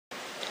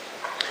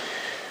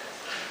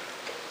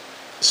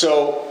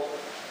So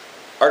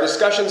our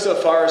discussion so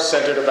far is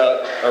centered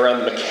around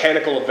the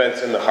mechanical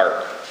events in the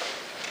heart.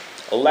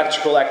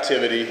 Electrical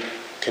activity,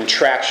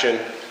 contraction,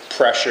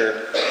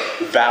 pressure,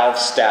 valve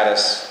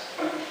status.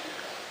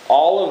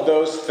 All of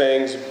those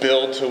things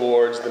build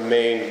towards the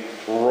main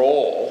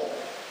role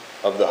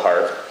of the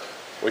heart,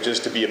 which is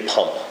to be a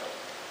pump.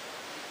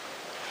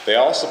 They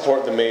all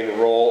support the main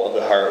role of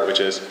the heart, which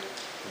is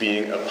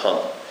being a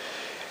pump.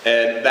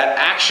 And that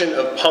action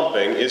of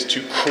pumping is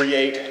to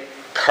create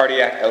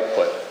cardiac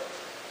output.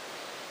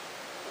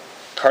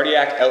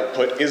 Cardiac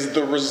output is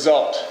the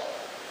result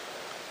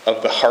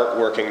of the heart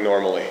working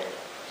normally.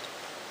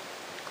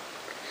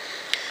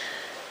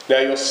 Now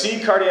you'll see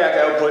cardiac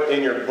output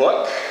in your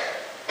book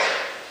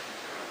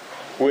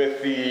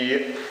with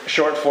the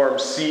short form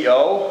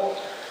CO.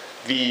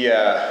 The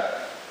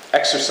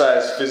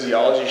exercise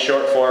physiology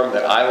short form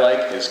that I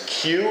like is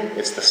Q.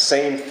 It's the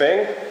same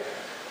thing,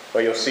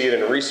 but you'll see it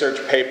in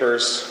research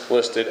papers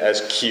listed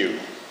as Q.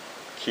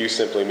 Q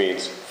simply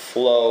means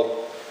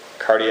flow,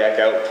 cardiac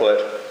output,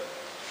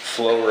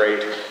 flow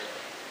rate,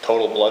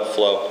 total blood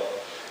flow.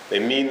 They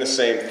mean the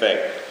same thing.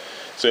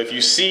 So if you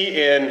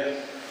see in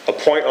a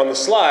point on the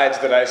slides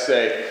that I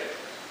say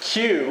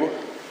Q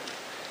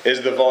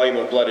is the volume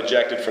of blood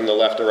ejected from the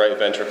left or right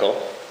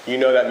ventricle, you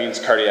know that means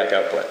cardiac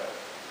output.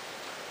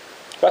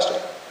 Question?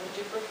 Would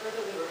you prefer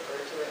that we refer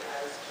to it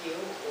as Q,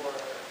 or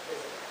does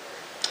it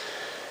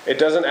matter? It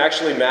doesn't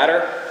actually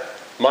matter.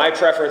 My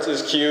preference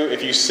is Q.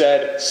 If you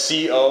said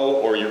CO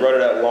or you wrote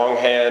it out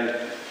longhand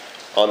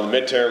on the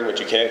midterm, which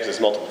you can't because it's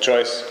multiple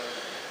choice,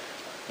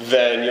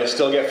 then you'll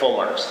still get full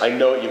marks. I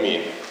know what you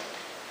mean.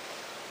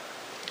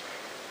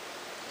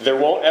 There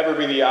won't ever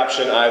be the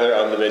option either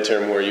on the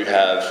midterm where you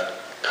have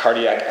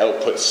cardiac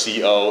output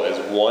CO as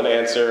one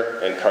answer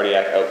and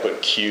cardiac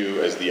output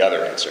Q as the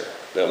other answer.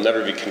 There'll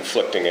never be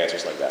conflicting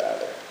answers like that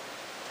either.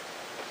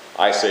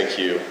 I say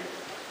Q.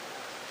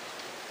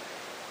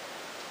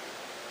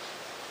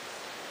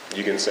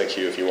 You can say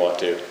Q if you want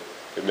to.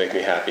 It'd make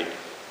me happy.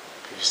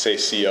 If you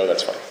say CO,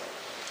 that's fine.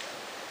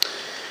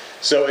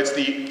 So it's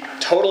the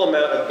total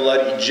amount of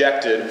blood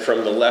ejected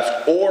from the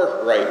left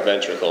or right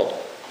ventricle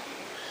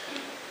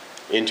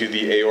into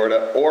the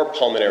aorta or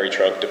pulmonary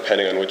trunk,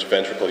 depending on which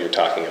ventricle you're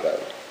talking about.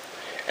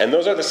 And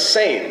those are the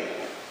same.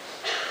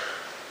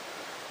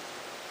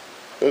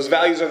 Those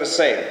values are the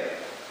same.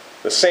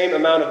 The same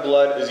amount of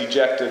blood is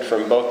ejected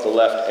from both the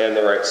left and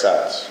the right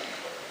sides.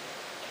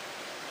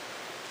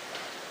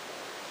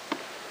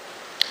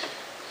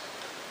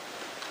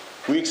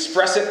 We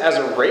express it as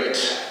a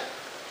rate.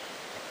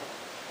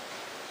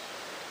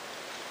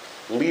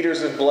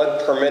 Liters of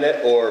blood per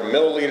minute or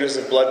milliliters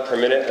of blood per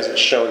minute as it's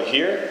shown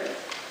here.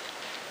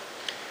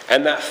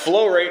 And that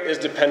flow rate is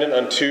dependent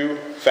on two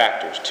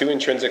factors, two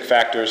intrinsic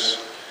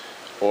factors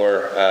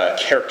or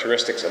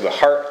characteristics of the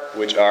heart,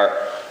 which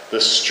are the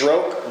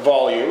stroke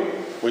volume,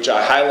 which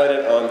I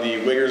highlighted on the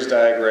Wiggers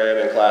diagram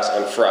in class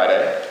on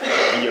Friday,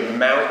 the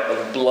amount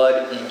of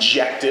blood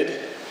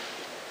ejected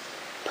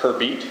per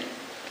beat,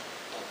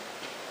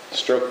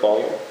 stroke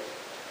volume,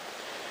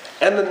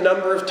 and the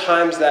number of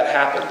times that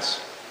happens,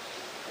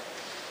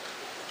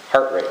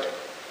 heart rate.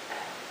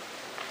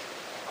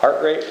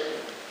 Heart rate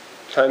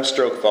times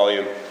stroke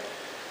volume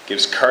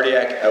gives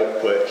cardiac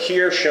output,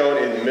 here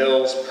shown in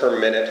mils per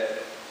minute.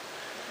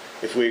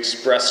 If we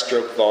express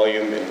stroke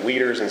volume in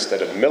liters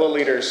instead of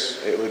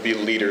milliliters, it would be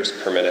liters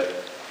per minute.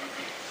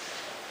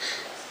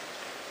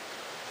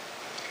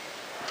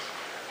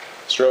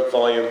 Stroke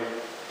volume,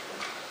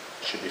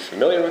 should be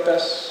familiar with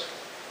this.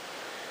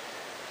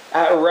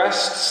 At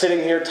rest, sitting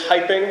here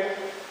typing,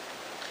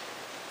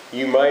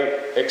 you might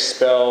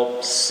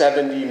expel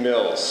 70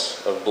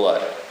 mils of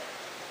blood.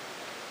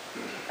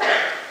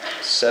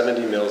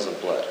 70 mils of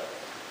blood.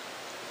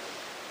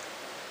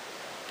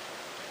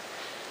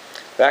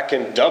 That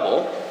can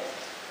double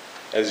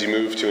as you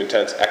move to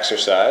intense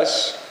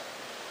exercise.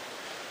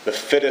 The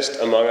fittest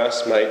among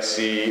us might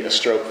see a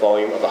stroke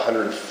volume of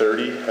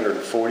 130,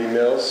 140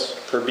 mils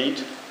per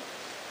beat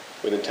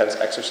with intense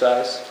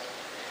exercise.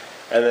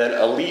 And then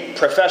elite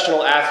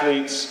professional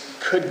athletes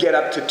could get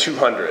up to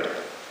 200.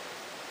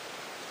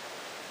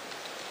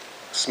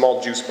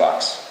 Small juice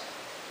box.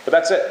 But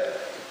that's it.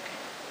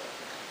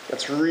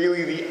 That's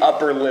really the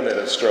upper limit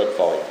of stroke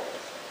volume.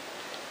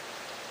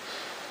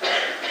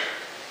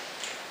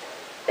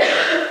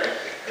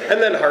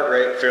 And then heart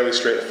rate, fairly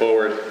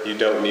straightforward. You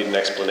don't need an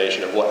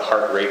explanation of what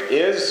heart rate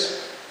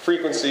is.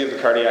 Frequency of the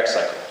cardiac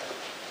cycle.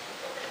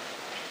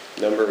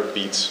 Number of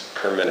beats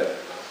per minute.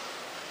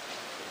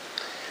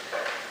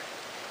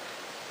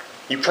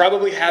 You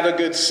probably have a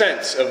good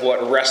sense of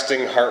what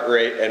resting heart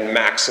rate and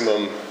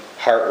maximum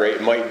heart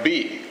rate might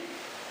be.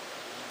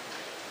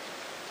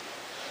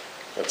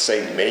 Let's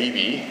say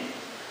maybe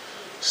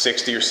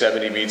 60 or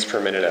 70 beats per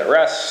minute at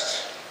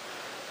rest.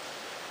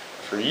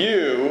 For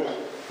you,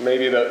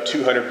 maybe about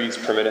 200 beats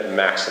per minute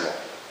maximal.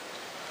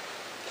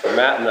 For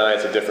Matt and I,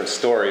 it's a different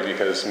story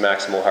because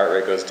maximal heart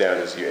rate goes down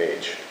as you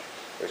age,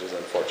 which is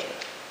unfortunate.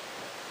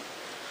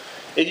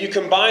 If you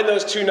combine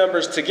those two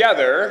numbers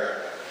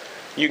together,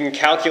 you can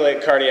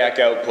calculate cardiac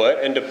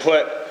output, and to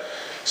put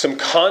some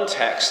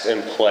context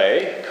in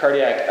play,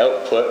 cardiac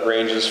output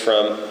ranges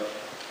from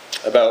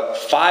about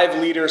 5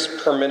 liters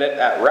per minute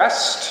at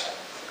rest.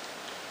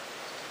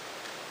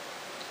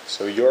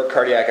 So your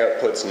cardiac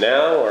outputs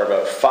now are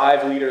about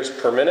 5 liters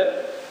per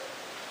minute.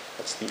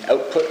 That's the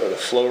output or the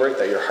flow rate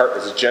that your heart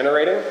is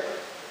generating.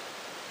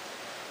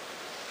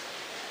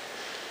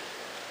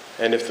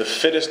 And if the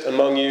fittest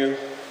among you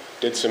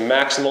did some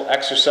maximal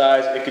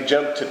exercise, it could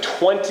jump to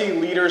 20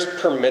 liters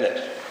per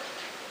minute.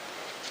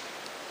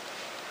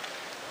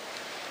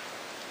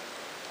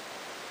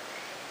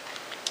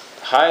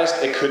 The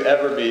highest it could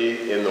ever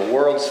be in the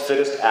world's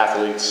fittest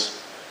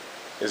athletes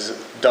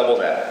is double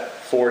that,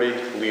 40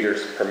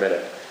 liters per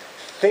minute.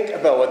 Think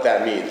about what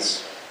that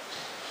means.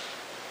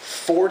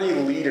 40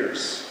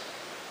 liters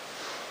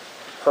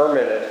per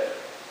minute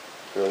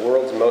in the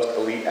world's most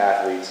elite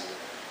athletes.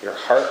 Your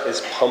heart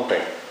is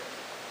pumping.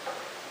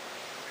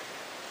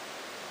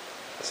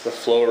 That's the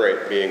flow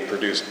rate being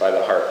produced by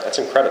the heart. That's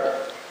incredible.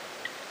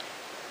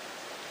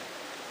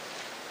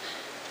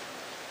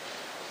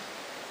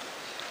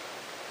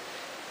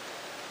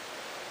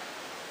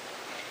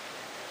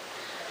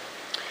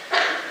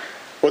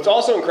 What's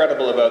also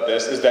incredible about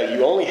this is that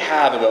you only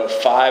have about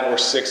 5 or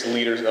 6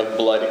 liters of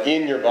blood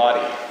in your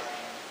body.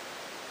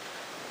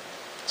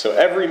 So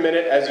every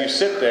minute as you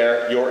sit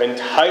there, your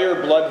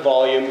entire blood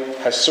volume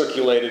has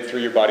circulated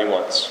through your body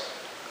once.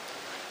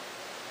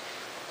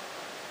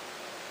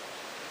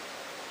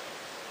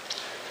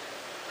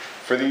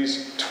 For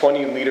these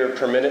 20 liter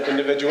per minute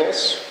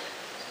individuals,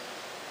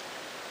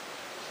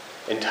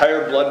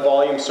 entire blood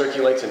volume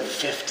circulates in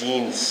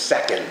 15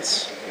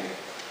 seconds.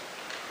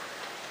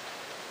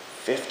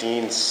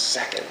 15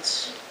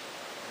 seconds.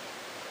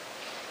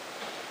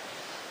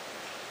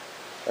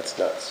 That's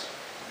nuts.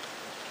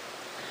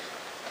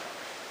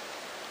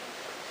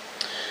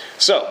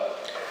 So,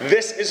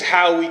 this is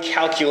how we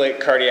calculate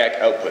cardiac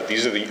output.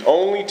 These are the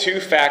only 2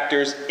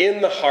 factors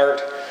in the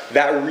heart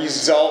that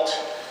result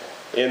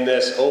in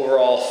this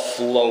overall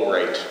flow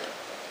rate.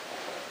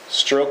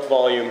 Stroke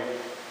volume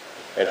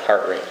and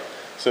heart rate.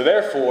 So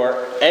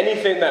therefore,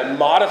 anything that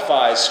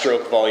modifies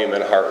stroke volume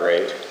and heart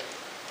rate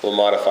will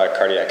modify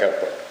cardiac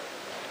output.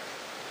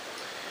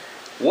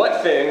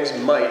 What things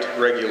might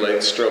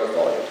regulate stroke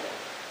volume?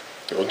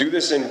 We'll do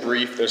this in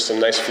brief. There's some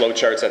nice flow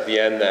charts at the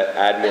end that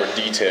add more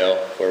detail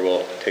where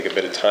we'll take a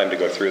bit of time to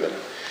go through them.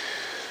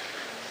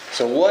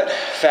 So what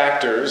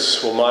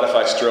factors will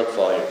modify stroke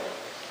volume?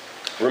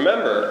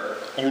 Remember,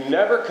 you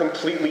never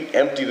completely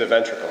empty the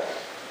ventricle.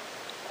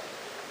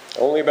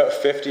 Only about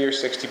 50 or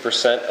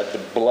 60% of the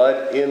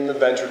blood in the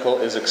ventricle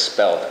is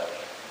expelled.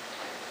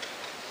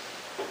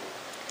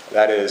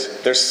 That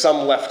is, there's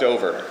some left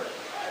over.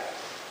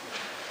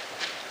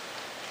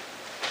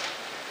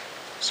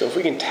 So if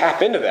we can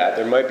tap into that,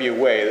 there might be a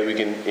way that we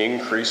can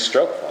increase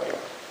stroke volume.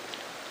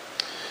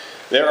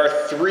 There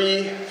are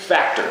 3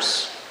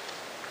 factors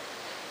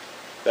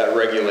that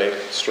regulate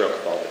stroke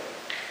volume.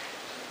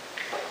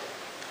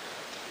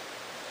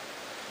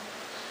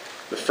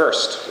 The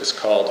first is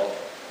called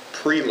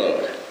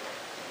preload.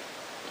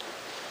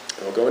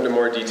 We'll go into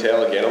more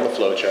detail again on the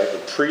flow chart,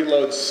 but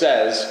preload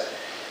says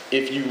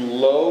if you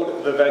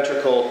load the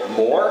ventricle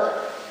more,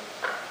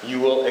 you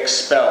will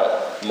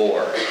expel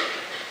more.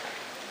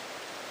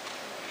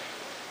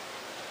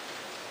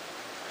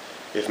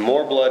 If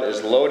more blood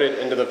is loaded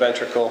into the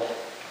ventricle,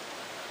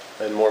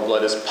 then more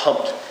blood is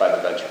pumped by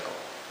the ventricle.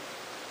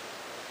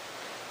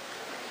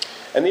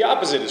 And the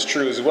opposite is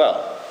true as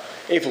well.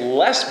 If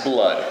less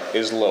blood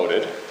is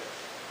loaded,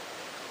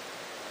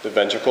 the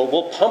ventricle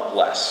will pump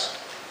less.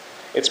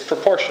 It's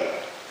proportional.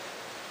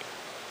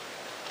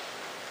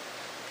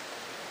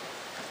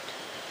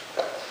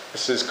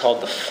 This is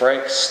called the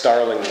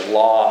Frank-Starling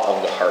law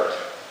of the heart.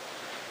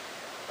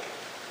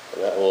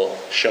 And that will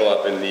show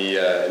up in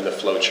the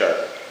flow chart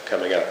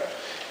coming up.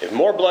 If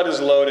more blood is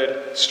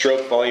loaded,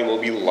 stroke volume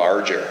will be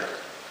larger.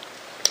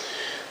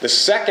 The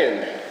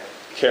second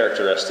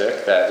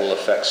characteristic that will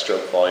affect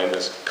stroke volume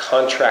is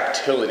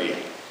contractility.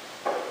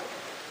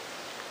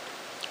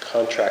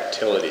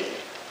 Contractility.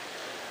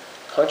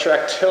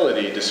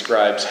 Contractility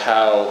describes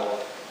how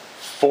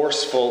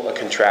forceful a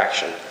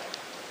contraction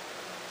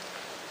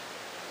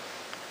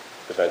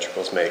the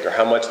ventricles make, or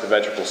how much the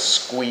ventricles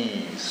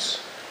squeeze.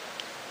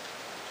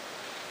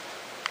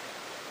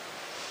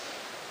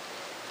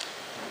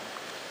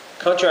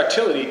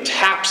 Contractility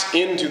taps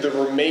into the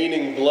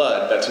remaining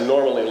blood that's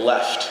normally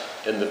left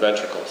in the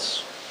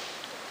ventricles.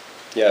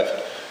 You have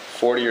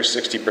 40 or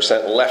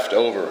 60% left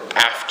over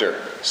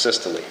after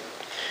systole.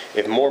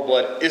 If more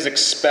blood is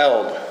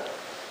expelled,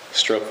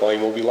 stroke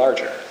volume will be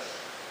larger.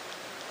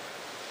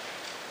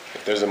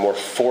 If there's a more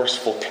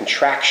forceful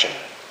contraction,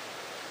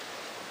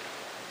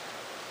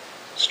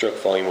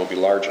 stroke volume will be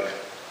larger.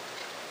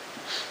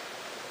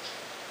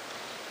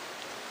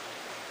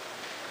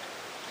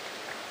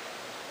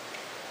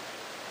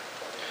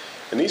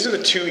 And these are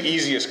the 2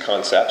 easiest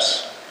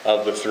concepts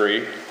of the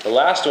 3. The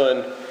last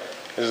one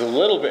is a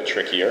little bit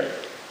trickier.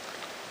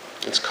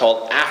 It's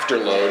called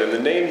afterload, and the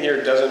name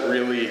here doesn't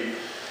really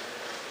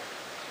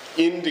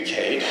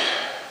indicate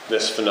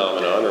this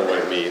phenomenon, or what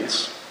it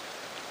means.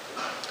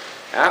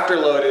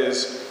 Afterload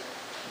is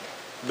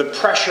the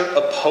pressure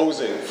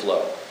opposing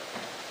flow.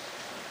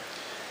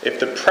 If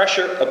the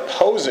pressure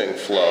opposing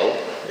flow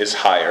is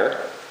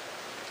higher,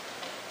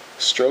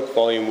 stroke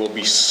volume will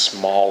be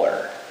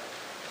smaller.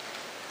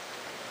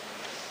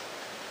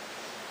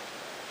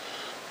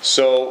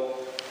 So,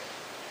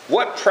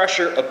 what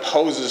pressure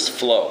opposes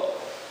flow?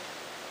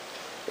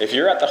 If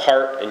you're at the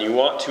heart and you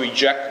want to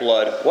eject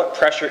blood, what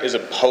pressure is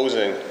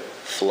opposing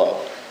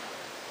flow?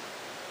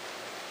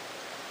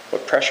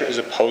 What pressure is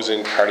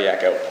opposing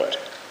cardiac output?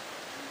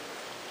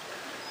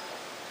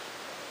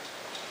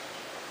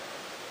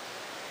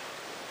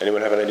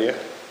 Anyone have an idea?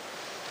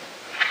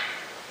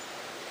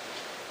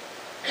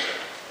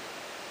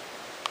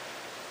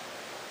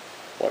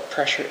 What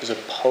pressure is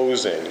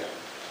opposing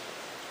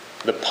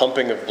the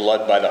pumping of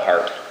blood by the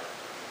heart?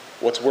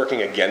 What's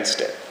working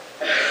against it?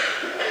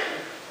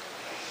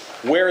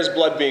 Where is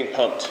blood being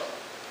pumped?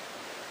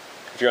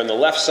 If you're on the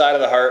left side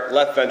of the heart,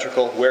 left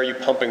ventricle, where are you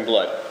pumping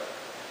blood?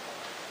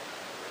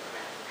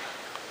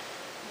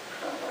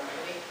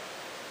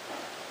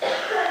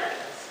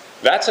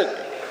 That's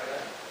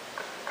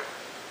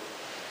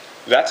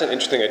an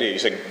interesting idea. You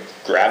said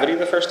gravity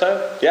the first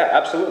time? Yeah,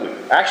 absolutely.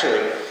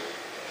 Actually,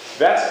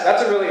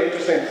 that's a really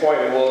interesting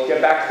point, and we'll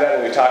get back to that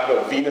when we talk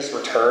about venous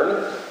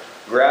return.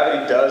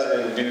 Gravity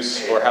does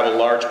induce or have a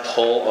large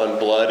pull on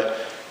blood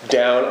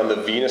down on the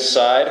venous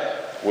side,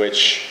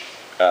 which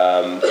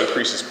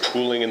increases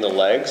pooling in the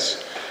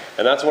legs.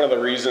 And that's one of the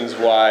reasons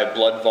why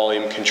blood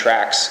volume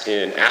contracts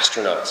in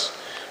astronauts.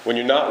 When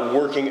you're not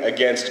working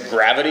against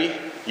gravity,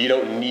 you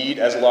don't need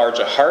as large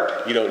a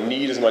heart, you don't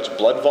need as much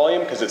blood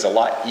volume because it's a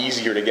lot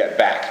easier to get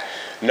back.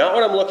 Not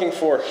what I'm looking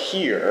for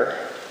here,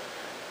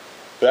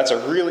 but that's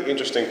a really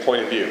interesting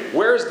point of view.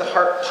 Where is the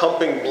heart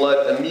pumping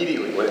blood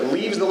immediately? When it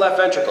leaves the left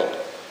ventricle?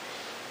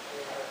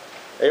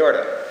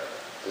 Aorta.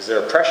 Is there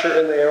a pressure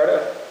in the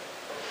aorta?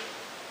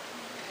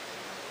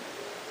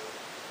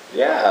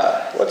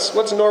 Yeah.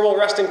 What's normal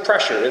resting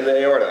pressure in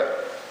the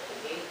aorta?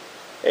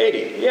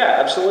 80. Yeah,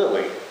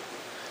 absolutely.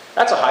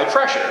 That's a high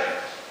pressure.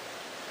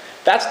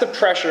 That's the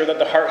pressure that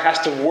the heart has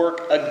to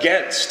work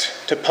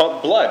against to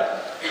pump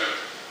blood.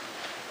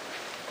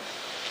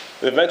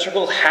 The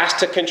ventricle has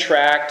to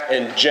contract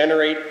and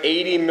generate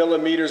 80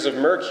 millimeters of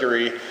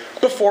mercury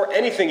before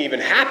anything even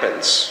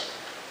happens.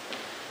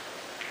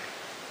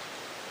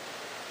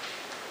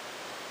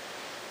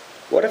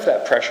 What if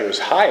that pressure is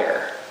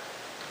higher?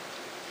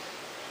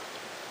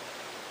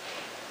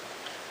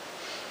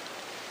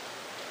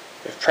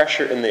 If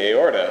pressure in the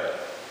aorta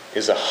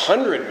is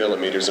 100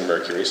 millimeters of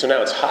mercury, so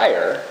now it's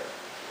higher,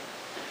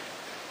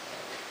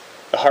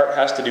 the heart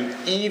has to do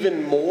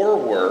even more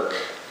work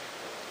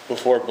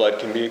before blood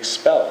can be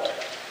expelled.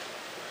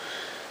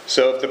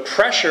 So if the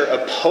pressure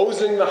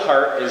opposing the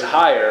heart is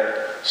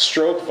higher,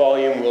 stroke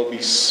volume will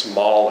be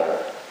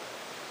smaller.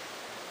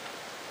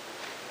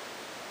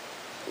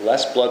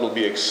 Less blood will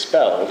be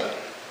expelled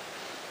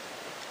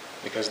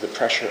because the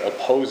pressure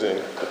opposing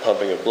the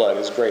pumping of blood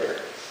is greater.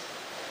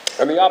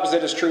 And the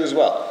opposite is true as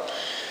well.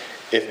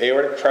 If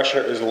aortic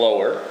pressure is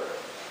lower,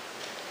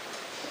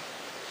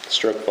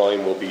 stroke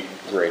volume will be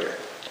greater.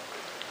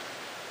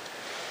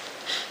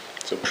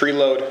 So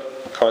preload,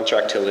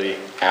 contractility,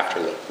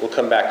 afterload. We'll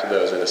come back to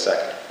those in a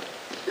second.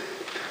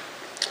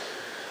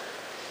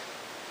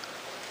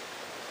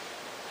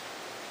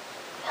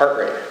 Heart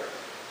rate.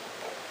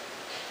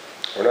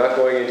 We're not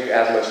going into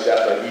as much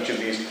depth on each of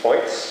these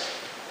points.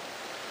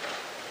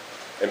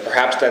 And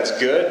perhaps that's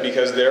good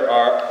because there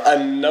are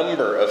a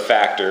number of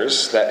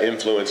factors that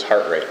influence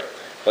heart rate.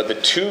 But the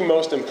two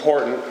most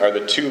important are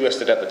the two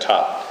listed at the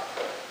top.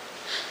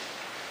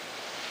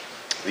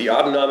 The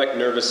autonomic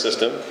nervous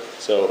system,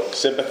 so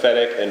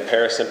sympathetic and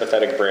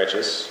parasympathetic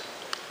branches,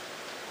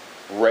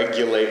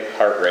 regulate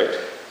heart rate.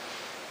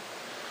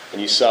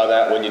 And you saw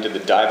that when you did the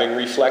diving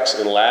reflex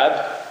in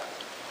lab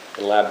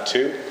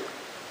 2.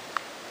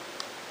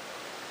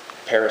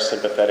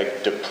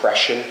 Parasympathetic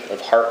depression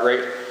of heart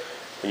rate.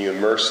 When you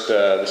immersed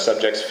the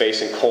subject's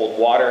face in cold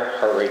water,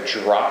 heart rate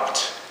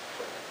dropped.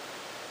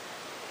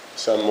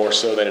 Some more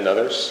so than in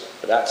others.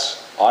 But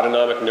that's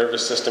autonomic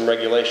nervous system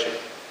regulation.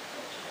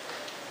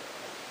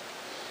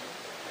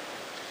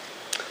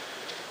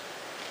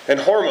 And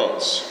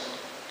hormones.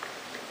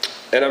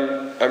 And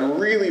I'm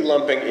really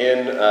lumping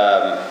in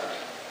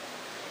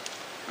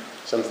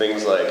some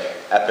things like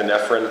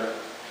epinephrine,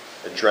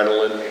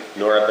 adrenaline,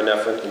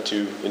 norepinephrine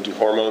into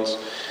hormones.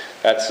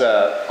 That's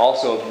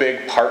also a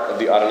big part of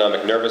the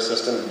autonomic nervous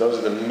system. Those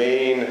are the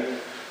main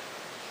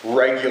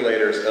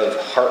regulators of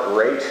heart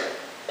rate.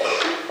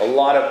 A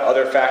lot of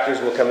other factors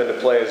will come into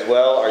play as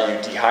well. Are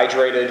you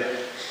dehydrated?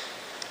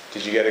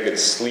 Did you get a good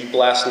sleep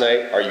last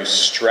night? Are you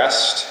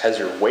stressed? Has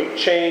your weight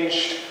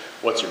changed?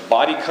 What's your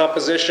body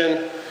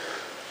composition?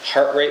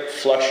 Heart rate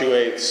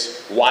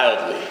fluctuates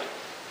wildly.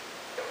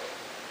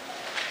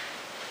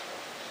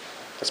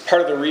 That's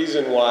part of the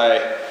reason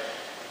why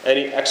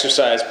any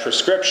exercise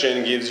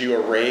prescription gives you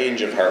a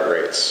range of heart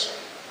rates.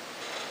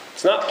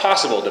 It's not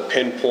possible to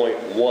pinpoint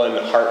one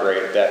heart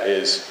rate that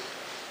is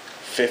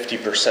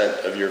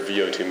 50% of your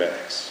VO2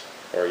 max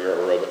or your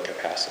aerobic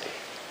capacity.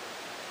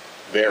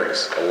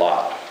 Varies a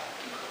lot.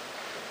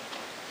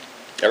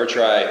 Ever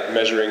try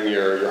measuring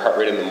your heart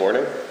rate in the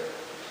morning?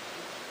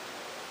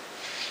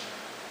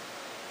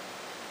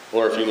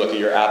 Or if you look at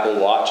your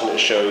Apple Watch and it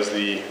shows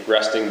the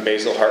resting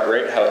basal heart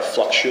rate, how it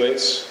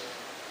fluctuates.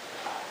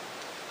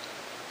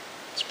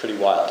 It's pretty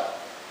wild.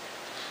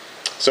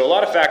 So a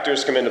lot of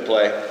factors come into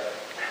play.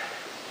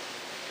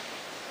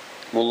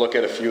 We'll look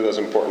at a few of those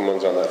important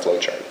ones on that flow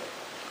chart.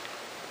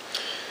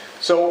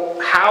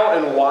 So how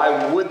and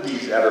why would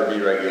these ever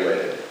be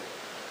regulated?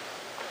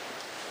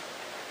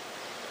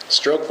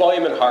 Stroke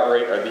volume and heart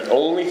rate are the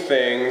only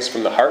things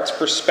from the heart's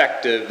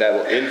perspective that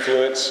will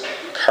influence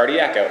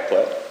cardiac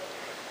output.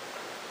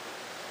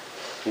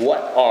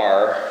 What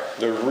are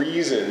the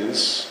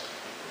reasons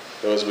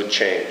those would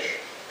change?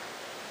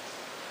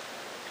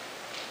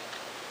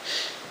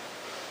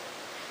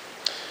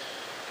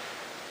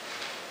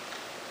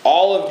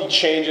 All of the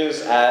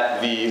changes at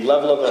the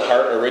level of the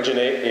heart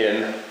originate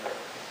in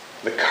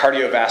the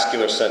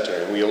cardiovascular center.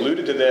 And we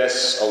alluded to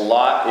this a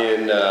lot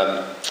in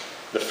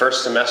the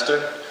first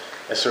semester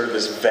as sort of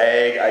this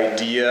vague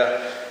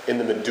idea in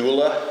the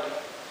medulla.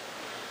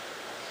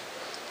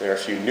 There are a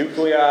few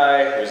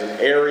nuclei, there's an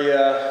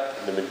area,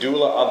 the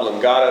medulla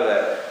oblongata,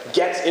 that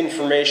gets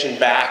information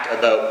back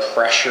about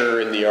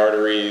pressure in the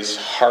arteries,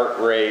 heart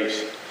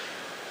rate,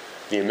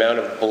 the amount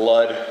of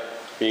blood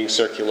being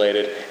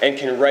circulated, and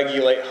can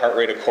regulate heart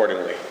rate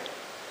accordingly,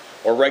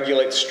 or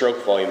regulate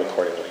stroke volume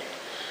accordingly.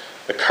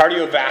 The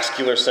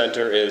cardiovascular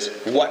center is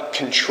what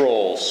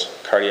controls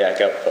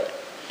cardiac output.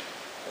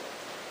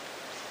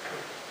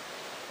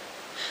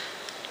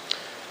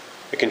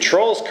 It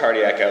controls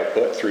cardiac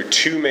output through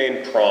two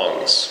main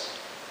prongs.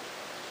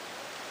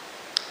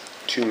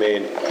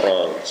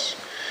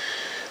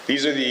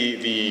 These are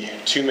the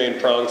two main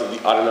prongs of the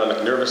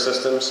autonomic nervous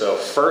system. So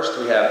first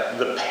we have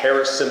the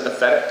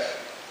parasympathetic.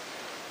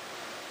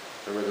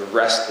 Remember the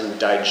rest and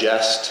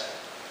digest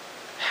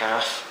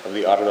half of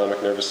the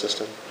autonomic nervous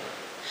system.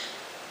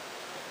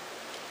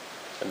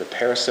 And the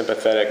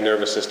parasympathetic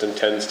nervous system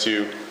tends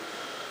to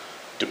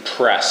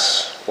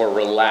depress or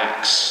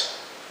relax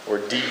or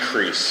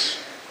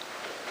decrease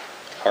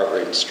heart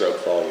rate and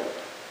stroke volume.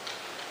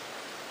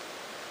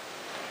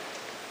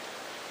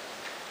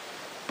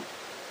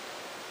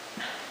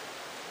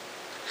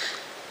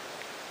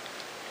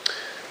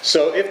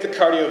 So if the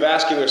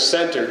cardiovascular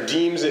center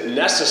deems it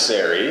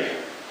necessary,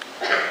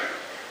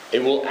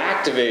 it will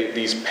activate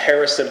these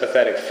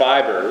parasympathetic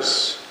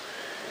fibers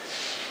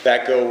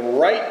that go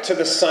right to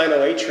the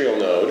sinoatrial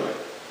node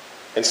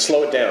and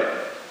slow it down.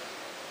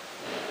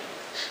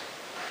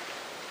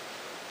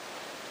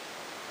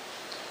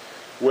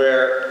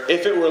 Where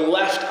if it were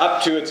left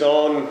up to its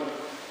own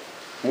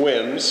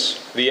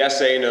whims, the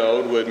SA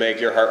node would make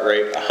your heart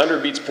rate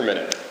 100 beats per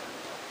minute,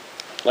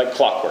 like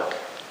clockwork.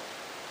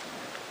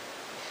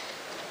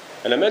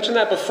 And I mentioned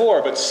that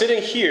before, but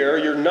sitting here,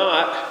 you're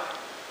not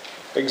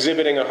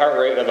exhibiting a heart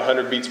rate of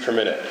 100 beats per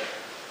minute.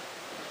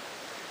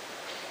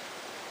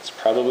 It's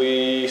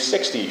probably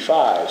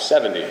 65,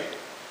 70.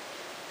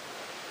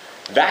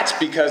 That's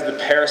because the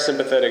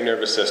parasympathetic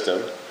nervous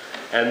system,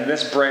 and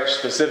this branch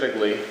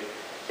specifically,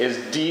 is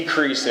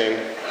decreasing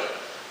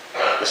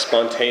the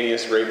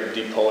spontaneous rate of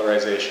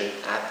depolarization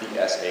at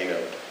the SA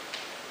node.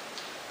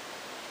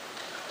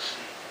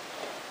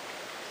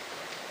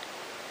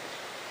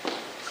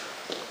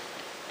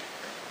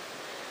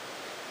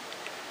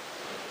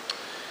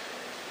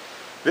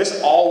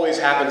 This always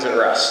happens at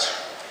rest.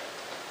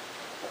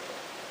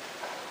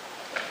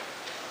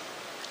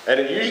 And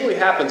it usually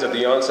happens at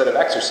the onset of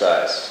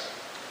exercise,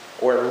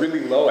 or at really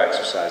low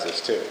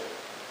exercises too.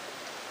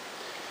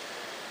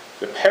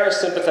 The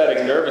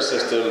parasympathetic nervous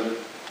system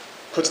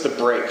puts the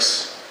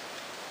brakes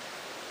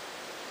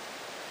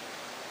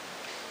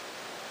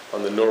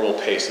on the normal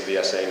pace of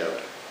the SA node.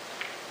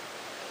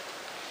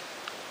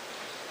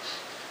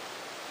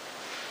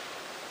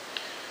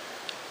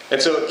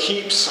 And so it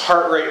keeps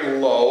heart rate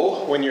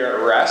low when you're at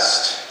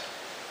rest.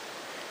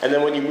 And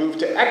then when you move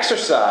to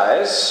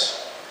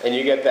exercise, and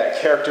you get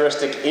that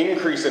characteristic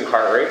increase in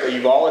heart rate that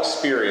you've all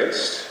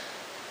experienced,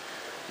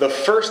 the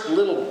first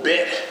little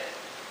bit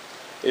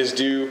is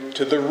due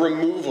to the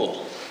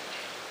removal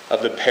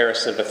of the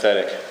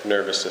parasympathetic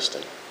nervous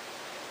system.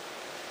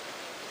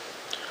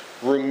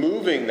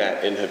 Removing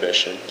that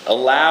inhibition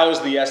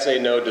allows the SA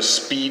node to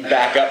speed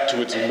back up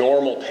to its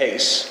normal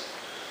pace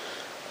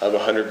of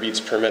 100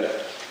 beats per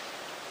minute.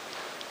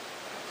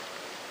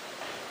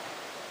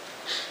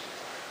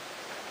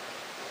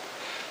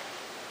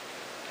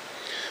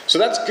 So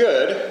that's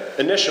good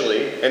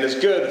initially, and is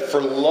good for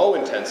low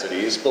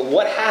intensities, but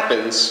what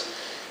happens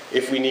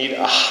if we need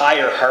a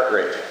higher heart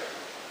rate?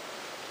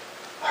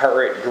 A heart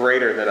rate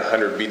greater than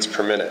 100 beats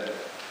per minute.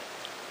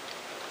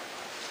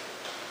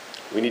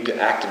 We need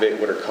to activate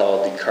what are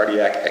called the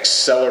cardiac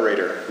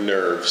accelerator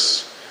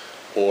nerves,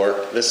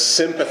 or the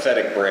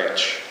sympathetic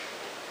branch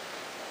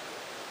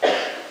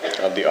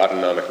of the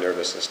autonomic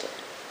nervous system.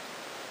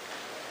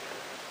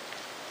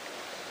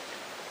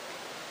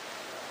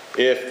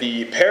 If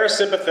the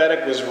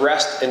parasympathetic was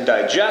rest and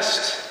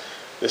digest,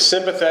 the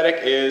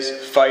sympathetic is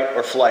fight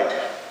or flight.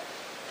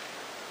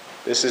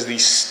 This is the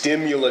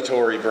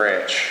stimulatory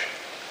branch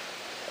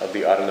of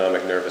the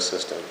autonomic nervous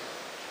system.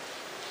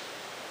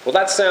 Well,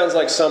 that sounds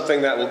like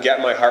something that will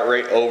get my heart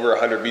rate over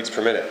 100 beats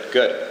per minute.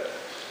 Good.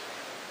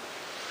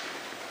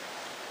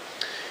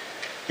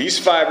 These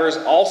fibers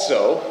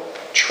also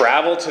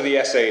travel to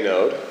the SA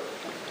node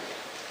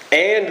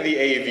and the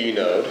AV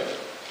node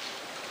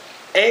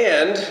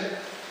and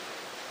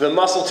the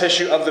muscle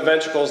tissue of the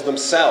ventricles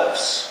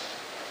themselves.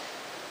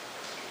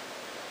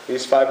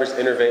 These fibers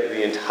innervate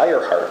the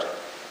entire heart.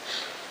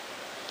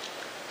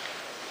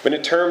 But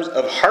in terms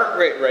of heart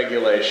rate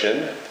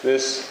regulation,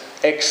 this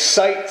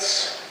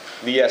excites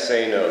the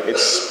SA node. It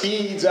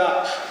speeds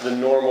up the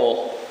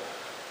normal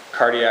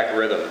cardiac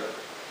rhythm.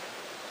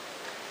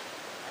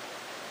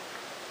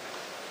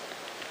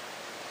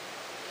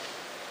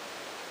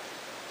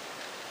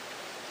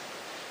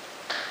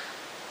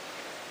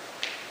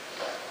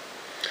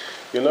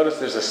 You'll notice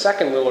there's a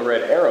second little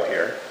red arrow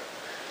here,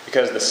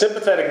 because the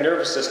sympathetic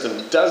nervous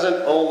system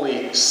doesn't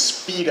only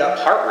speed up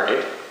heart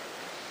rate,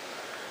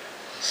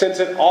 since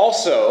it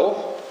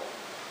also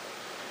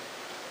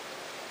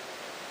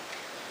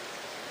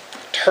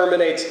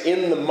terminates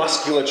in the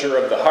musculature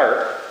of the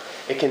heart,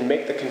 it can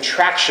make the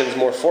contractions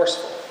more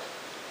forceful.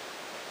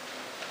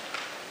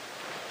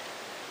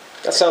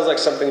 That sounds like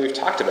something we've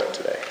talked about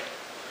today.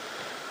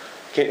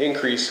 It can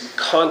increase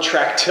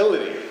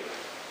contractility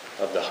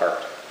of the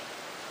heart.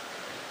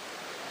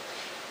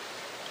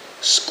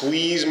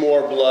 Squeeze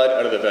more blood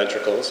out of the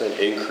ventricles and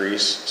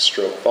increase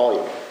stroke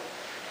volume.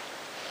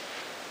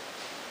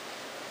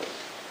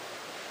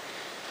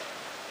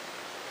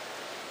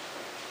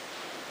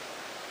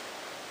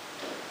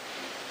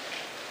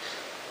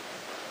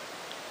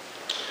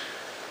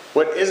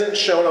 What isn't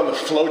shown on the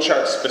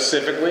flowchart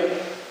specifically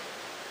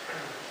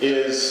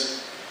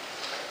is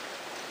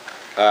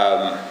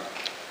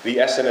the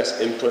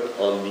SNS input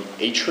on the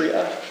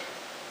atria.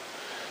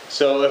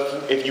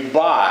 So if you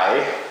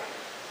buy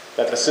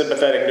that the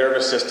sympathetic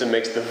nervous system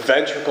makes the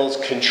ventricles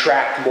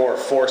contract more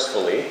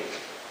forcefully,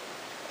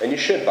 and you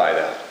should buy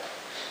that.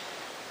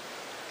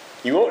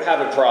 You won't have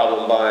a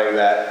problem buying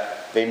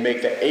that they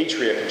make the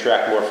atria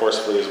contract more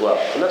forcefully as well.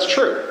 And that's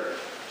true.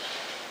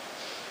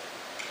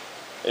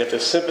 And if the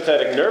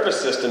sympathetic nervous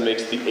system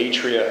makes the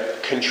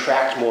atria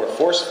contract more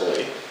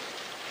forcefully,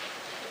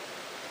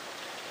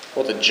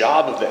 well, the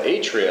job of the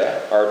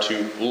atria are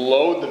to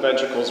load the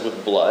ventricles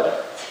with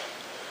blood.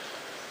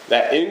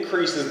 That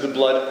increases the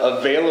blood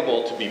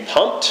available to be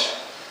pumped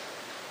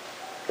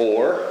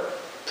or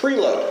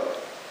preload.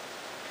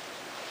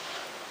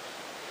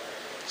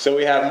 So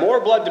we have more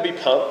blood to be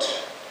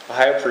pumped, a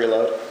higher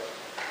preload.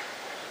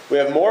 We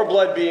have more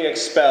blood being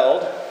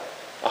expelled,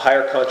 a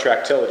higher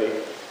contractility.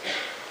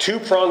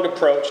 Two-pronged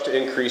approach to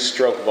increase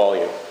stroke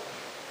volume.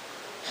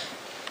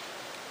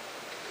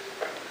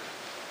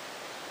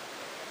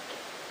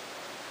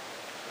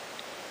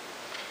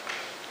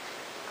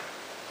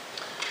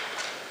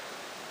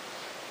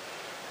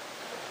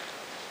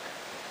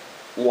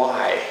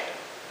 Why?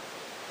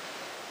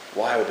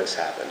 Why would this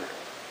happen?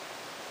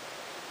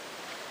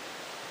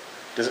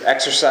 Does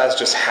exercise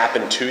just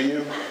happen to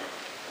you?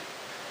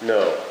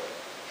 No.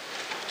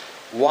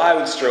 Why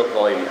would stroke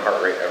volume and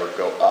heart rate ever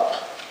go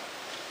up?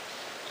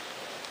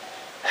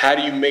 How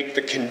do you make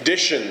the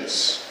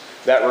conditions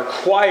that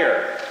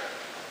require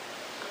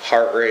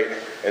heart rate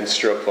and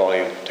stroke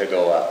volume to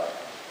go up?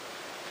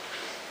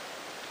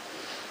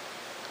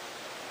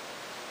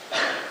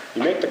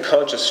 You make the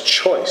conscious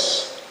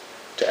choice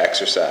to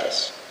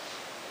exercise.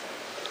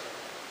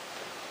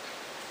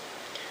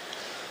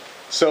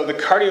 So the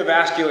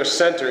cardiovascular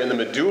center in the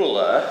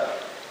medulla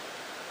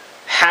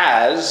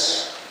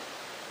has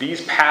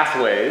these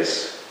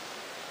pathways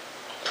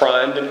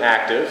primed and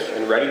active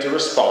and ready to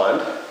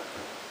respond.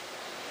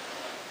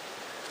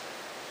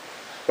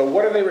 But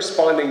what are they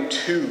responding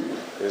to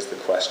is the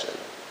question.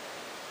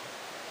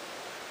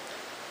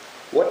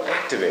 What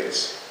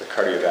activates the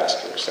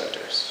cardiovascular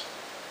centers?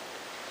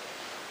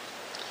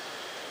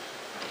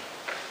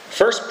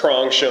 First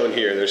prong shown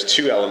here, there's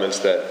two elements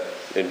that,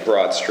 in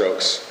broad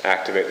strokes,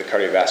 activate the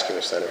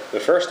cardiovascular center. The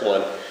first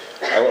one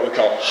are what we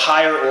call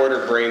higher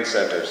order brain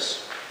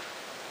centers.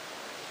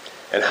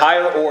 And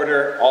higher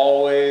order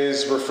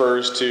always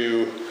refers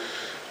to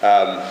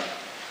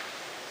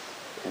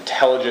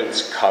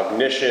intelligence,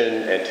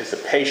 cognition,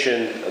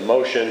 anticipation,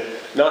 emotion,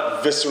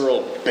 not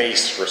visceral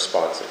base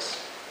responses.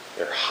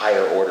 They're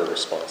higher order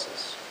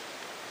responses.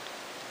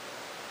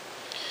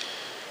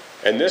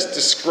 And this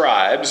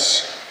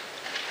describes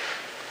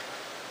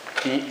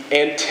the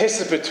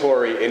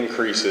anticipatory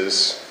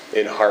increases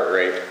in heart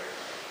rate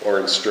or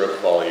in stroke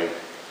volume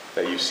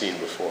that you've seen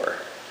before.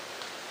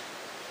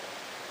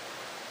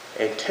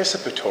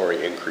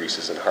 Anticipatory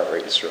increases in heart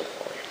rate and stroke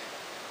volume.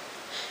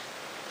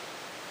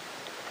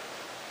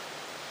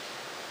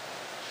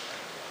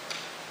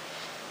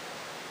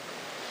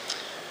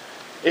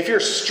 If you're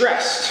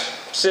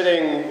stressed,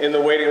 sitting in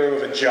the waiting room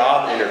of a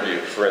job interview,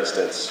 for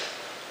instance,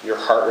 your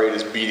heart rate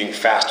is beating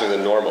faster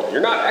than normal.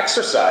 You're not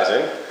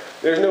exercising.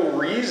 There's no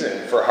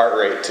reason for heart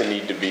rate to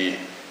need to be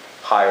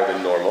higher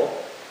than normal.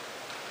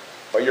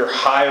 But your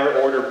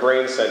higher order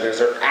brain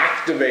centers are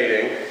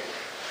activating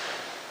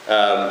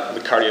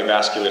the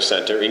cardiovascular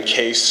center in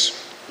case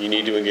you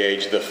need to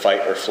engage the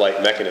fight or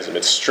flight mechanism.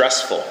 It's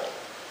stressful.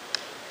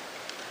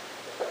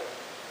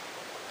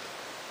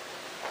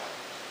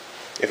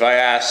 If I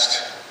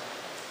asked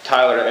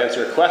Tyler to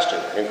answer a question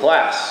in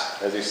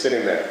class as he's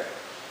sitting there,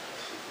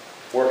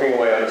 working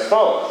away on his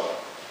phone,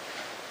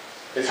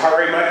 his heart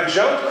rate might have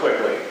jumped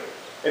quickly.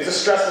 It's a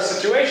stressful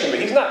situation, but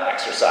he's not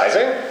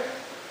exercising.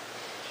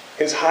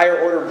 His higher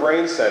order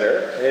brain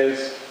center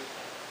is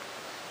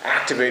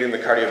activating the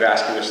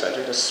cardiovascular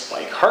center to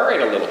spike heart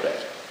rate a little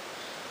bit.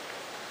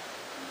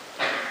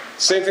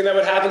 Same thing that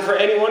would happen for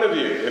any one of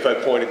you if I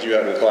pointed you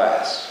out in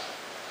class.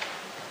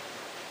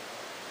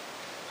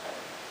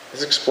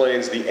 This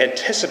explains the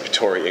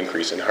anticipatory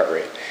increase in heart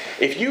rate.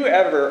 If you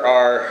ever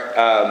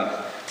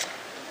are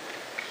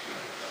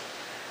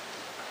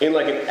in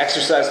like an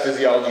exercise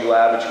physiology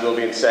lab, which you will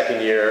be in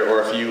second year,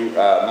 or if you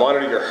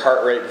monitor your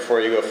heart rate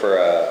before you go for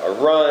a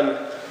run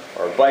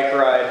or a bike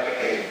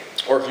ride,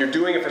 or if you're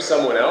doing it for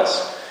someone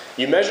else,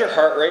 you measure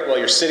heart rate while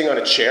you're sitting on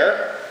a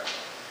chair,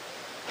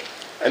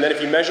 and then if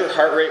you measure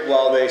heart rate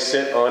while they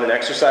sit on an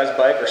exercise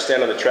bike or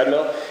stand on the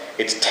treadmill,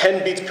 it's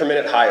 10 beats per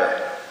minute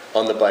higher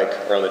on the bike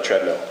or on the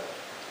treadmill.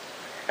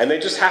 And they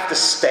just have to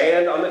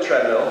stand on the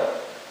treadmill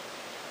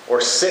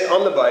or sit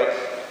on the bike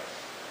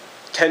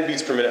 10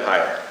 beats per minute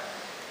higher.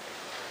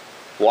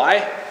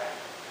 Why?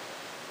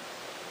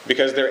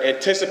 Because they're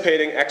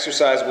anticipating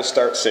exercise will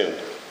start soon.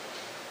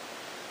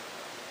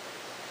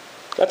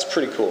 That's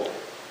pretty cool.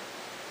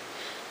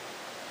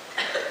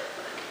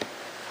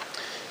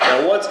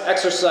 Now, once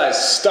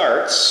exercise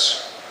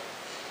starts,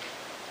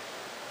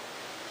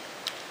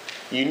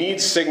 you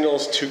need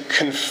signals to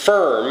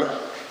confirm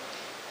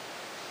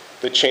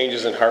the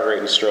changes in heart rate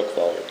and stroke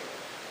volume.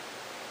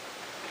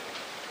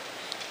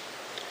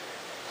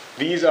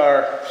 These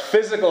are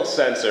physical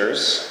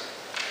sensors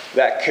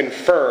that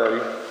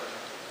confirm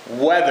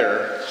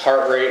whether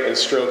heart rate and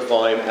stroke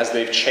volume, as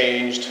they've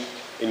changed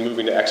in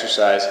moving to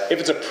exercise, if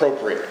it's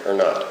appropriate or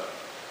not.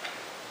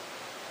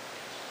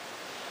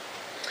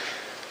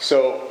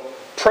 So,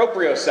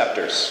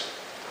 proprioceptors.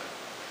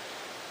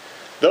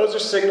 Those are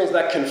signals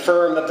that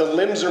confirm that the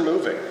limbs are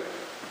moving.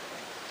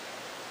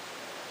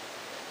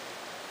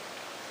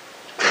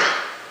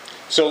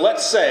 So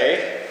let's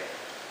say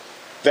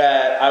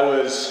that I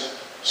was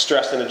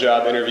stressed in a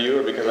job interview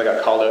or because I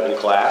got called out in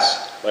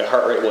class. My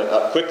heart rate went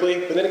up quickly,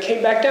 but then it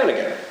came back down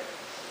again.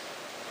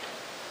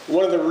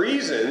 One of the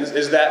reasons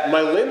is that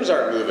my limbs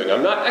aren't moving.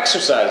 I'm not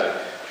exercising.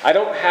 I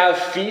don't have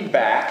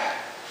feedback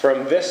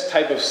from this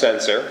type of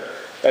sensor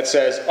that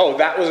says, oh,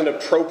 that was an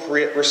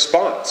appropriate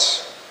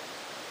response.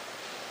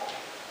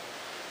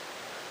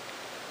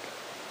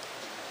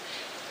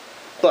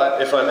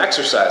 But if I'm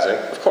exercising,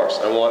 of course,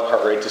 I want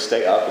heart rate to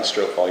stay up and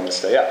stroke volume to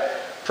stay up.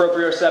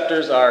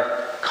 Proprioceptors are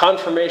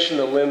confirmation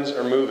the limbs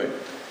are moving.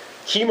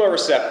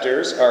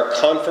 Chemoreceptors are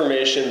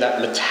confirmation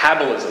that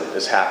metabolism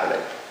is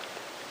happening.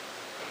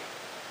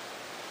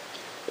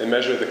 They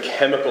measure the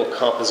chemical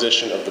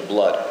composition of the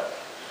blood,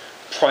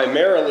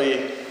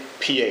 primarily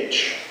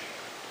pH,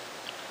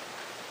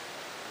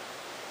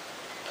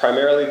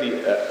 primarily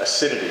the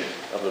acidity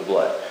of the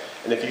blood.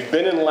 And if you've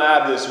been in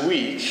lab this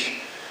week,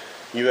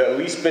 you've at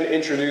least been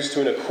introduced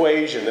to an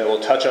equation that we'll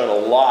touch on a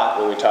lot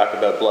when we talk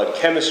about blood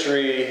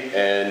chemistry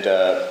and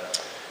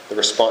the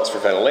response for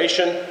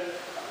ventilation.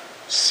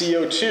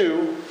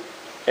 CO2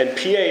 and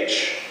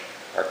pH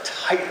are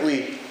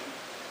tightly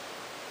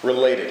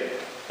related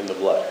in the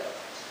blood.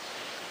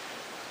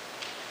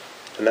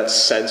 And that's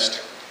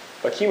sensed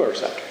by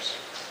chemoreceptors.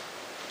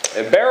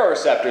 And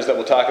baroreceptors that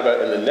we'll talk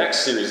about in the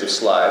next series of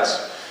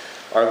slides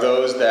are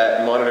those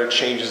that monitor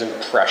changes in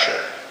pressure.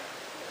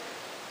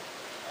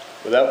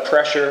 Without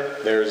pressure,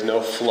 there is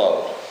no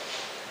flow.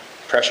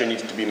 Pressure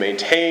needs to be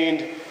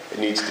maintained. It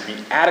needs to be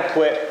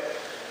adequate.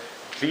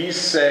 These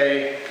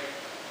say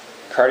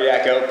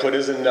cardiac output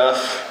is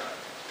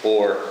enough,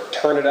 or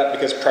turn it up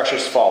because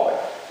pressure's falling.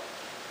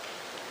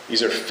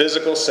 These are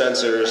physical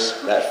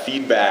sensors that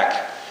feed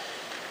back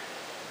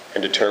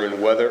and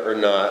determine whether or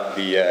not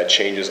the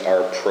changes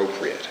are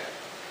appropriate.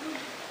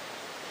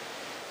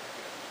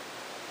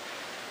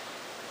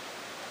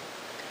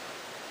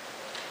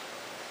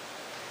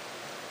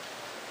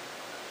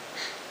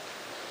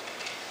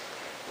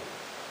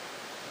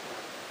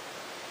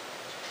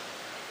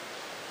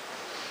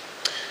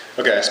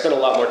 Okay, I spent a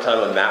lot more time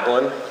on that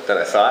one than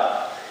I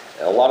thought.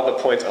 And a lot of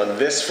the points on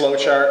this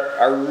flowchart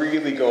are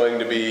really going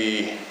to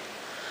be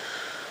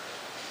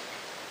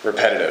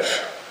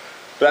repetitive.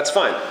 But that's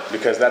fine,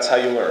 because that's how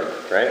you learn,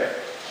 right?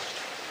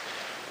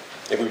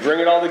 If we bring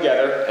it all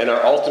together, and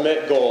our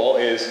ultimate goal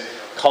is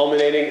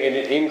culminating in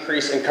an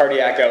increase in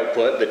cardiac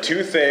output, the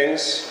two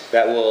things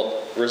that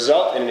will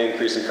result in an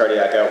increase in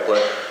cardiac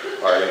output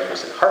are an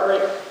increase in heart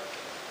rate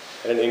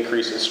and an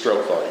increase in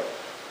stroke volume.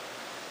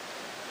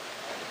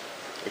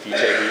 If you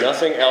take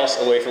nothing else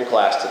away from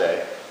class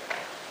today,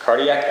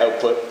 Cardiac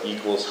output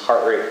equals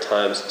heart rate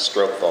times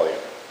stroke volume.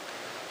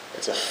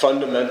 It's a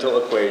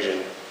fundamental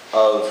equation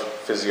of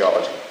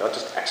physiology, not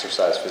just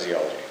exercise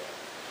physiology.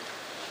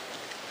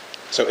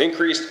 So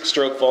increased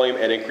stroke volume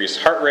and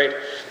increased heart rate.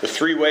 The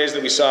three ways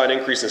that we saw an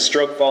increase in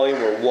stroke volume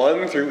were: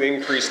 one, through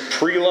increased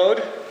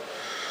preload.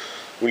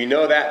 We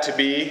know that to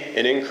be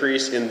an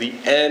increase in the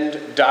end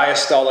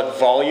diastolic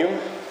volume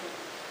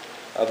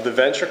of the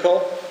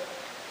ventricle.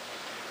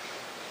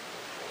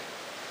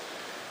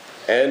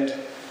 End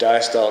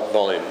diastolic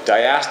volume.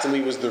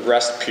 Diastole was the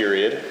rest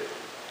period.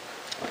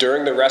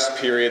 During the rest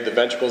period, the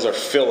ventricles are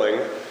filling.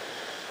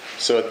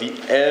 So at the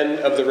end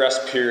of the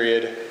rest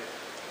period,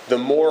 the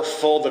more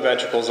full the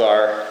ventricles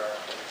are,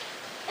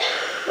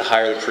 the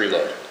higher the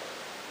preload.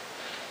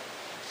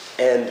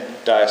 End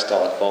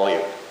diastolic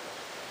volume.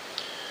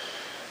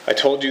 I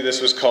told you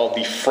this was called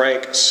the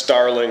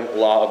Frank-Starling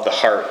law of the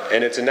heart,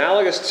 and it's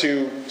analogous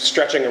to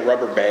stretching a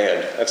rubber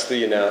band. That's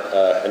the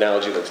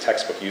analogy that the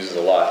textbook uses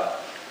a lot.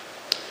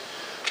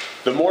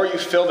 The more you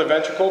fill the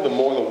ventricle, the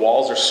more the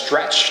walls are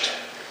stretched,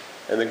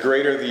 and the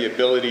greater the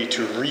ability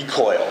to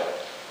recoil,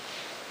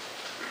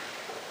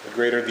 the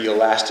greater the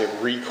elastic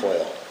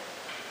recoil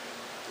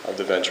of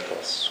the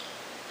ventricles.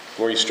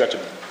 The more you stretch a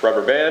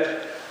rubber band,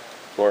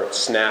 the more it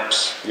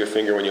snaps your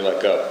finger when you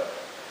let go.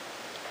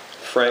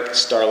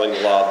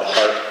 Frank-Starling law of the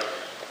heart.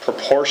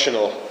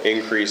 Proportional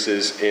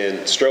increases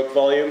in stroke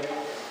volume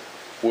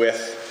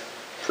with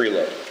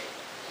preload.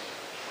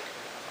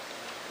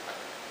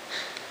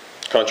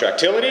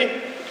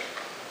 Contractility.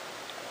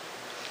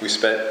 We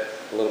spent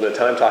a little bit of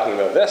time talking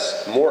about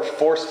this. More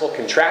forceful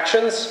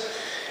contractions.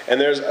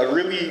 And there's a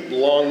really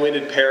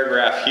long-winded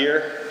paragraph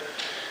here.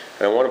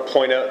 And I want to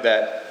point out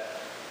that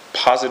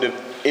positive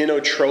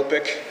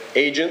inotropic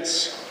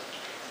agents.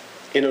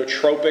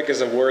 Inotropic is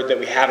a word that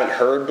we haven't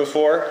heard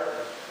before.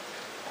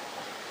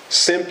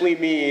 Simply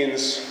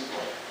means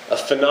a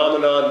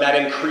phenomenon that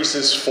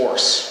increases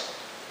force.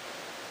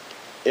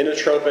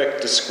 Inotropic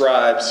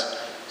describes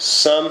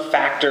some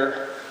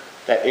factor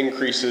that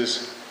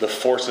increases the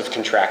force of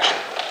contraction.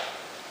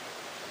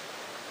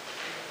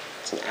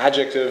 It's an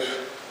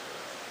adjective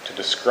to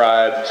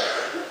describe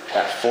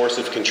that force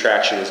of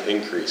contraction is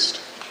increased.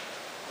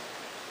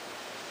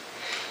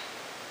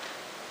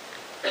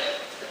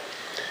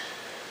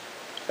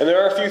 And there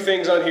are a few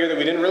things on here that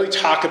we didn't really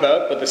talk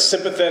about, but the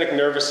sympathetic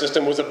nervous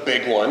system was a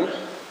big one.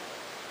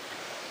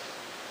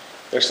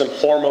 There's some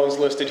hormones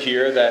listed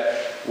here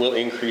that will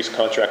increase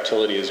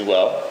contractility as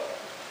well.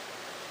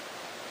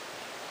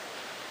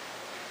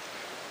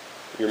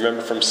 You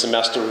remember from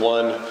semester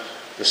 1,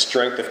 the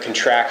strength of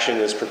contraction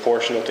is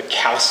proportional to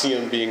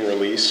calcium being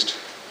released.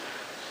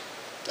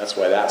 That's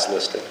why that's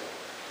listed.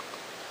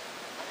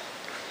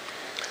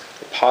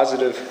 The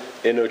positive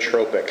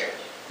inotropic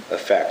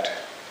effect,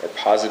 or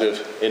positive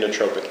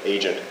inotropic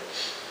agent,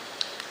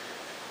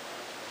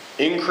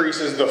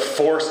 increases the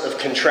force of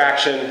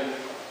contraction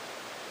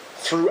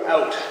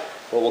throughout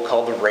what we'll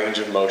call the range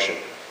of motion.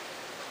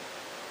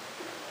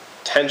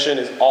 Tension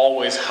is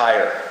always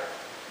higher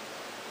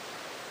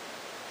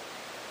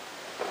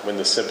when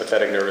the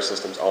sympathetic nervous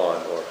system's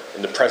on, or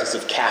in the presence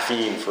of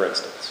caffeine, for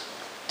instance.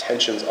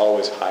 Tension's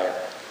always higher.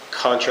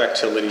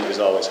 Contractility is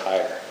always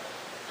higher.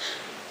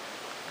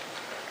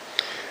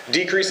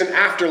 Decrease in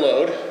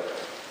afterload.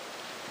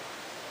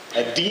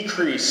 A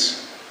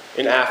decrease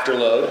in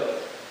afterload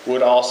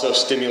would also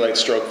stimulate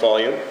stroke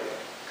volume.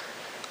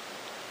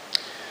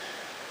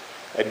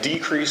 A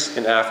decrease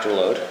in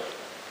afterload,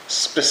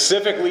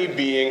 specifically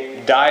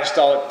being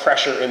diastolic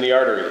pressure in the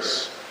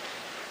arteries.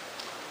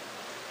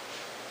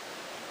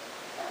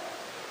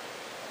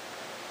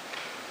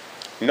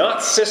 Not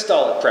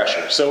systolic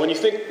pressure. So when you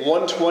think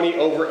 120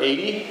 over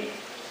 80,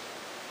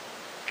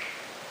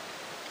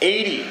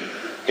 80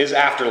 is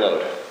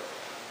afterload.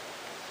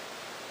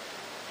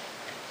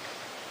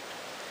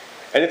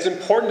 And it's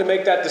important to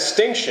make that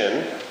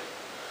distinction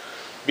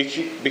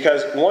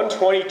because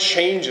 120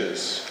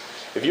 changes.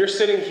 If you're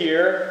sitting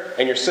here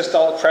and your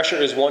systolic pressure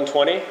is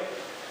 120,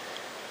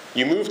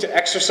 you move to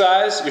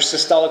exercise, your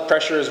systolic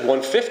pressure is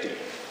 150,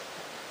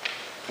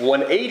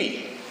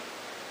 180.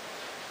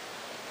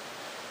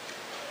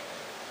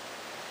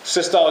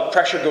 Systolic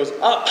pressure goes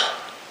up.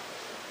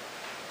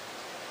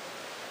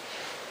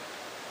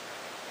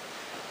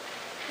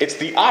 It's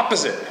the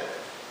opposite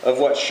of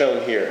what's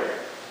shown here.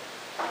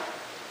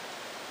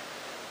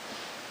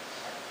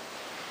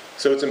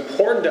 So it's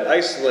important to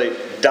isolate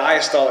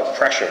diastolic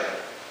pressure,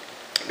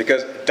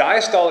 because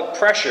diastolic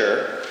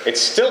pressure,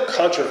 it's still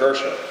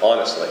controversial,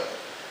 honestly.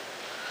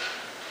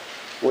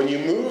 When you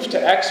move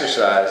to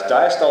exercise,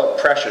 diastolic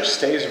pressure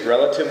stays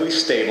relatively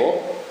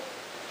stable,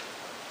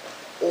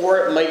 or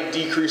it might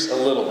decrease a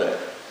little bit.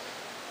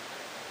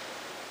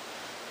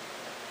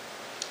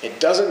 It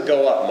doesn't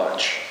go up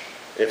much,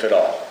 if at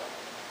all.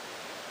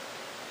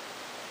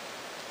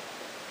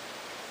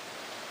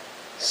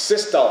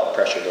 Systolic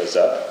pressure goes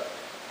up.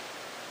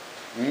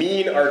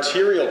 Mean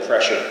arterial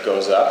pressure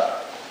goes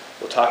up.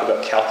 We'll talk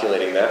about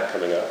calculating that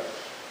coming up.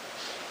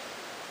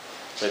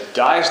 The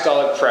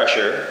diastolic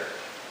pressure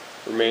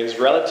remains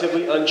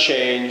relatively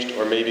unchanged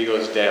or maybe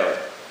goes down.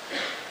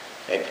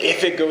 And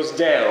if it goes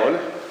down,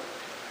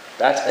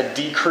 that's a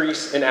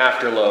decrease in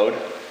afterload,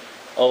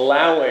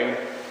 allowing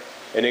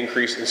an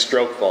increase in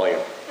stroke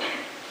volume.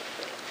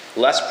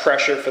 Less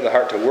pressure for the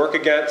heart to work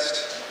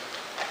against.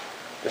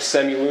 The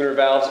semilunar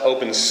valves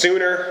open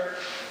sooner.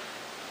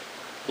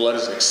 Blood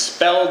is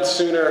expelled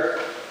sooner.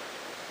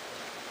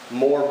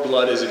 More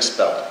blood is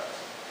expelled.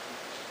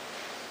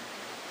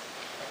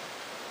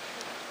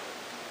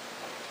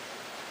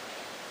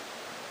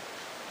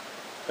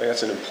 I think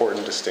that's an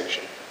important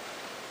distinction.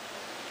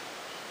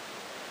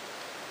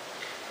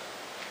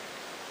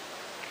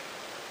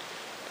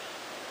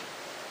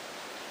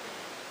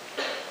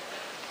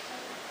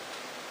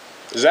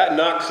 Is that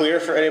not clear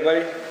for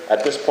anybody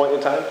at this point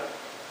in time?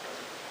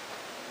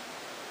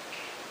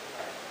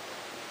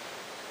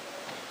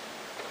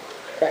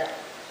 Okay.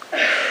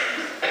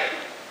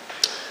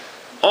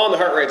 On the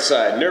heart rate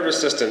side, nervous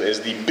system is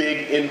the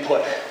big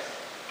input.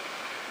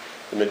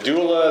 The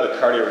medulla, the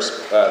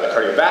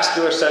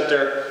cardiovascular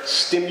center,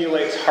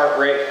 stimulates heart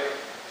rate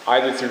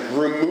either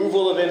through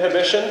removal of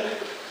inhibition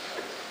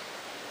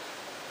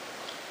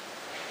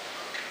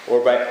or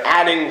by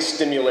adding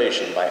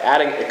stimulation, by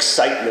adding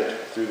excitement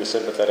through the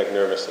sympathetic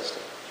nervous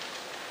system.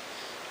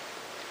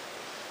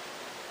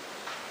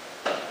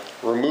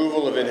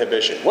 Removal of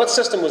inhibition. What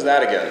system was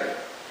that again?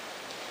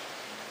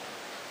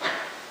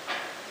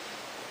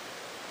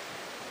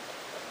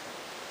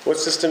 What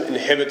system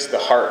inhibits the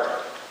heart,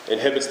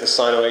 inhibits the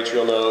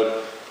sinoatrial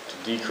node to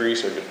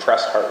decrease or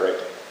depress heart rate?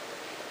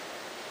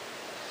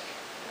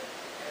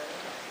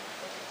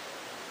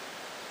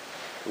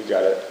 We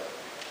got it.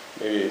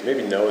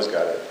 Maybe Noah's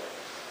got it.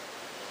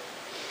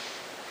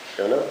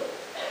 Don't know?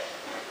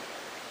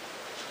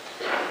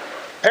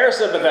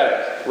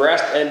 Parasympathetic,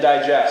 rest and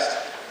digest.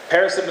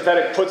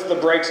 Parasympathetic puts the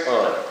brakes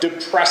on,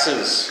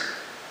 depresses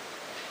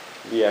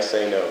the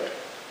SA node.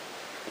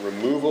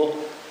 Removal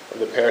of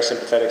the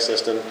parasympathetic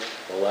system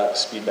will allow it to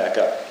speed back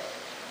up.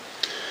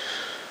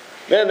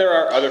 Then there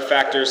are other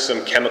factors,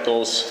 some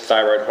chemicals,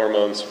 thyroid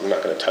hormones. We're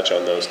not going to touch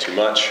on those too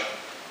much.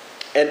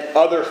 And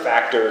other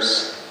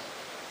factors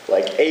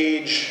like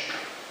age,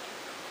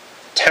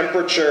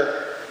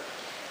 temperature.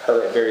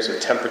 Heart rate varies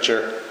with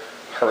temperature.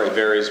 Heart rate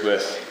varies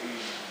with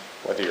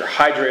whether you're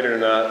hydrated or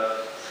not,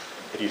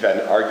 if you've had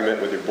an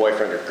argument with your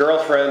boyfriend or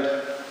girlfriend,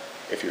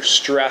 if you're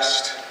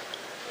stressed,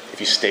 if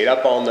you stayed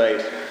up all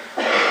night.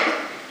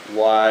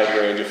 Wide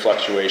range of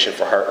fluctuation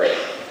for heart rate.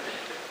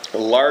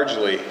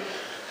 Largely,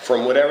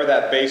 from whatever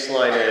that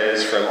baseline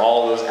is, from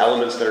all of those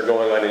elements that are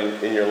going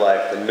on in your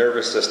life, the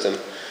nervous system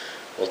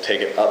will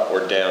take it up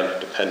or down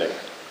depending.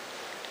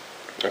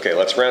 Okay,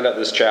 let's round out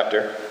this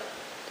chapter.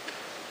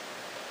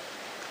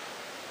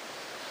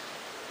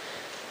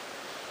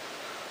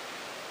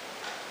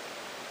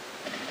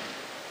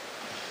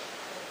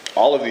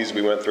 All of these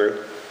we went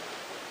through.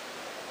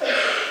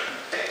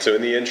 So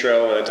in the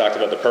intro, when I talked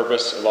about the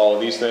purpose of all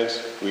of these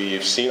things,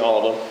 we've seen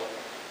all of them.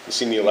 We've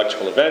seen the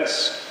electrical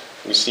events.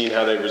 We've seen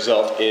how they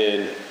result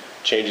in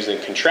changes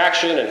in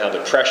contraction and how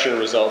the pressure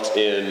results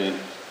in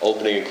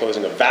opening and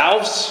closing of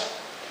valves.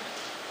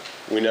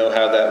 We know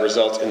how that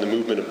results in the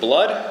movement of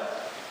blood.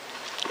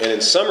 And in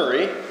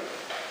summary,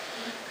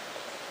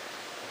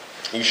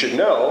 you should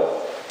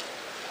know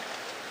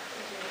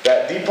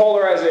that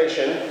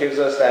depolarization gives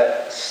us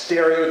that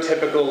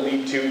stereotypical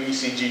lead-to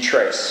ECG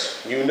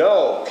trace. You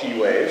know P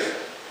wave,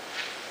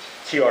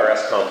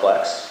 TRS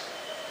complex,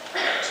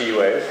 T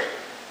wave.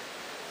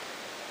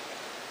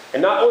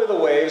 And not only the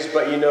waves,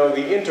 but you know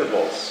the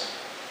intervals,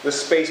 the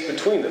space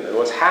between them, and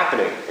what's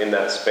happening in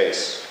that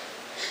space.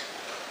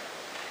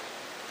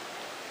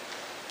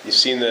 You've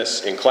seen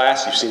this in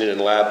class, you've seen it in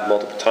lab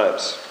multiple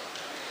times.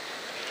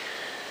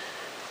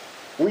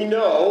 We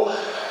know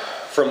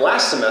from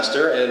last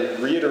semester, and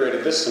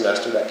reiterated this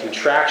semester, that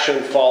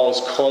contraction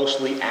follows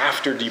closely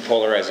after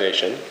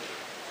depolarization.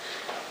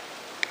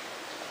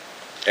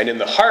 And in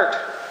the heart,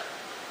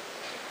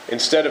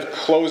 instead of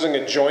closing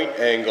a joint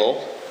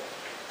angle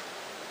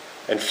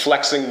and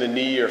flexing the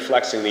knee or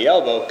flexing the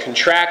elbow,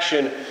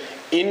 contraction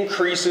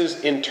increases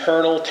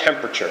internal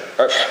temperature.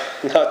 Or,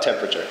 not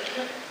temperature.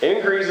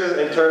 Increases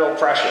internal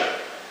pressure.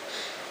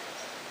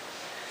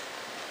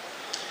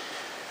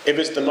 If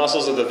it's the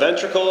muscles of the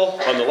ventricle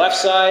on the left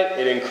side,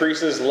 it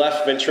increases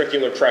left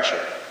ventricular pressure.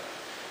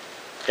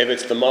 If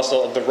it's the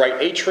muscle of the right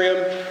atrium,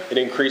 it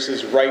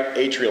increases right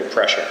atrial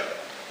pressure.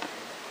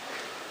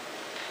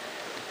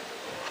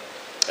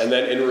 And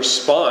then in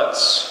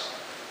response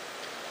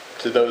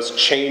to those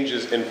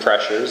changes in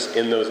pressures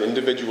in those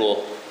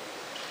individual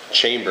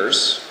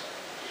chambers,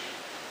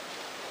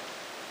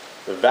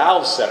 the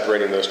valves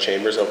separating those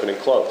chambers open and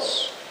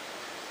close.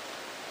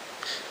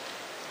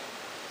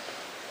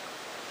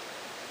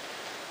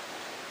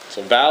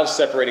 So valves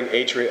separating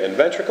atria and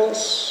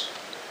ventricles,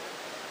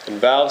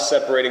 and valves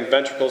separating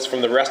ventricles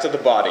from the rest of the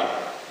body.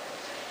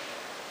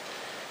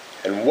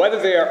 And whether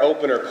they are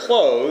open or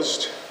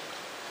closed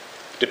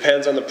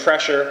depends on the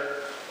pressure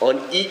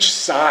on each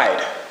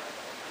side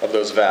of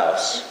those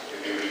valves.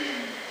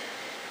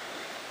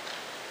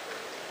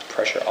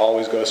 Pressure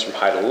always goes from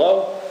high to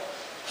low,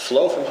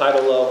 flow from high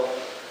to low.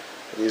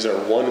 These are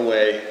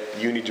one-way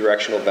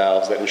unidirectional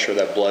valves that ensure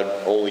that blood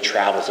only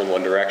travels in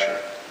one direction.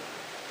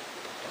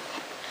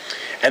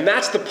 And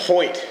that's the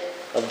point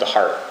of the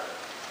heart.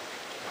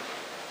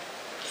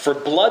 For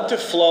blood to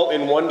flow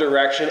in one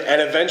direction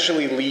and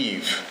eventually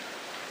leave.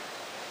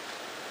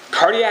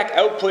 Cardiac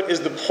output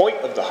is the point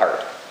of the heart.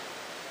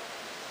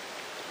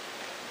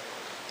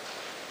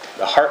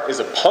 The heart is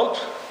a pump.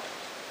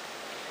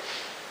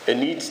 It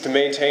needs to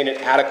maintain an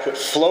adequate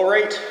flow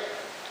rate.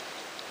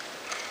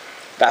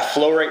 That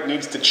flow rate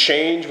needs to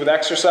change with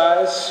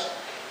exercise.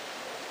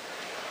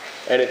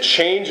 And it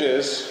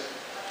changes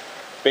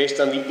based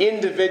on the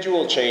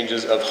individual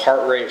changes of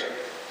heart rate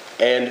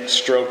and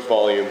stroke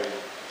volume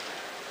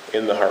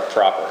in the heart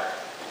proper.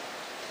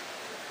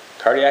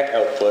 Cardiac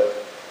output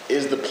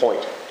is the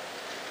point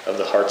of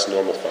the heart's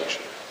normal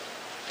function.